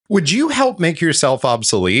Would you help make yourself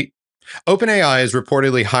obsolete? OpenAI is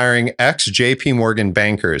reportedly hiring ex JP Morgan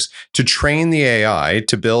bankers to train the AI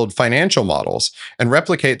to build financial models and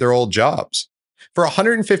replicate their old jobs. For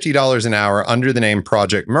 $150 an hour under the name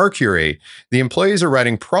Project Mercury, the employees are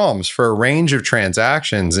writing prompts for a range of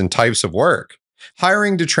transactions and types of work.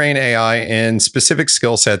 Hiring to train AI in specific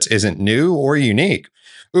skill sets isn't new or unique.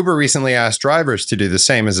 Uber recently asked drivers to do the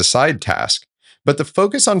same as a side task. But the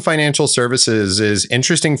focus on financial services is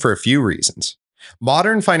interesting for a few reasons.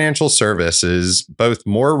 Modern financial service is both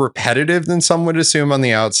more repetitive than some would assume on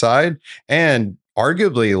the outside and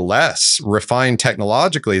arguably less refined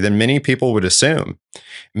technologically than many people would assume.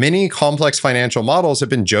 Many complex financial models have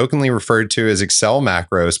been jokingly referred to as Excel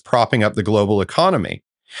macros propping up the global economy.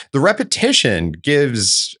 The repetition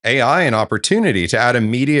gives AI an opportunity to add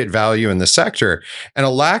immediate value in the sector, and a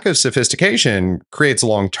lack of sophistication creates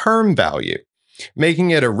long-term value,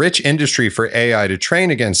 making it a rich industry for AI to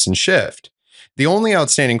train against and shift. The only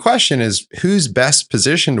outstanding question is who's best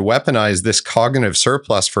positioned to weaponize this cognitive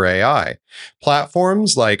surplus for AI?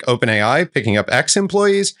 Platforms like OpenAI picking up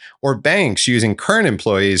ex-employees, or banks using current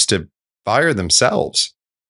employees to fire themselves?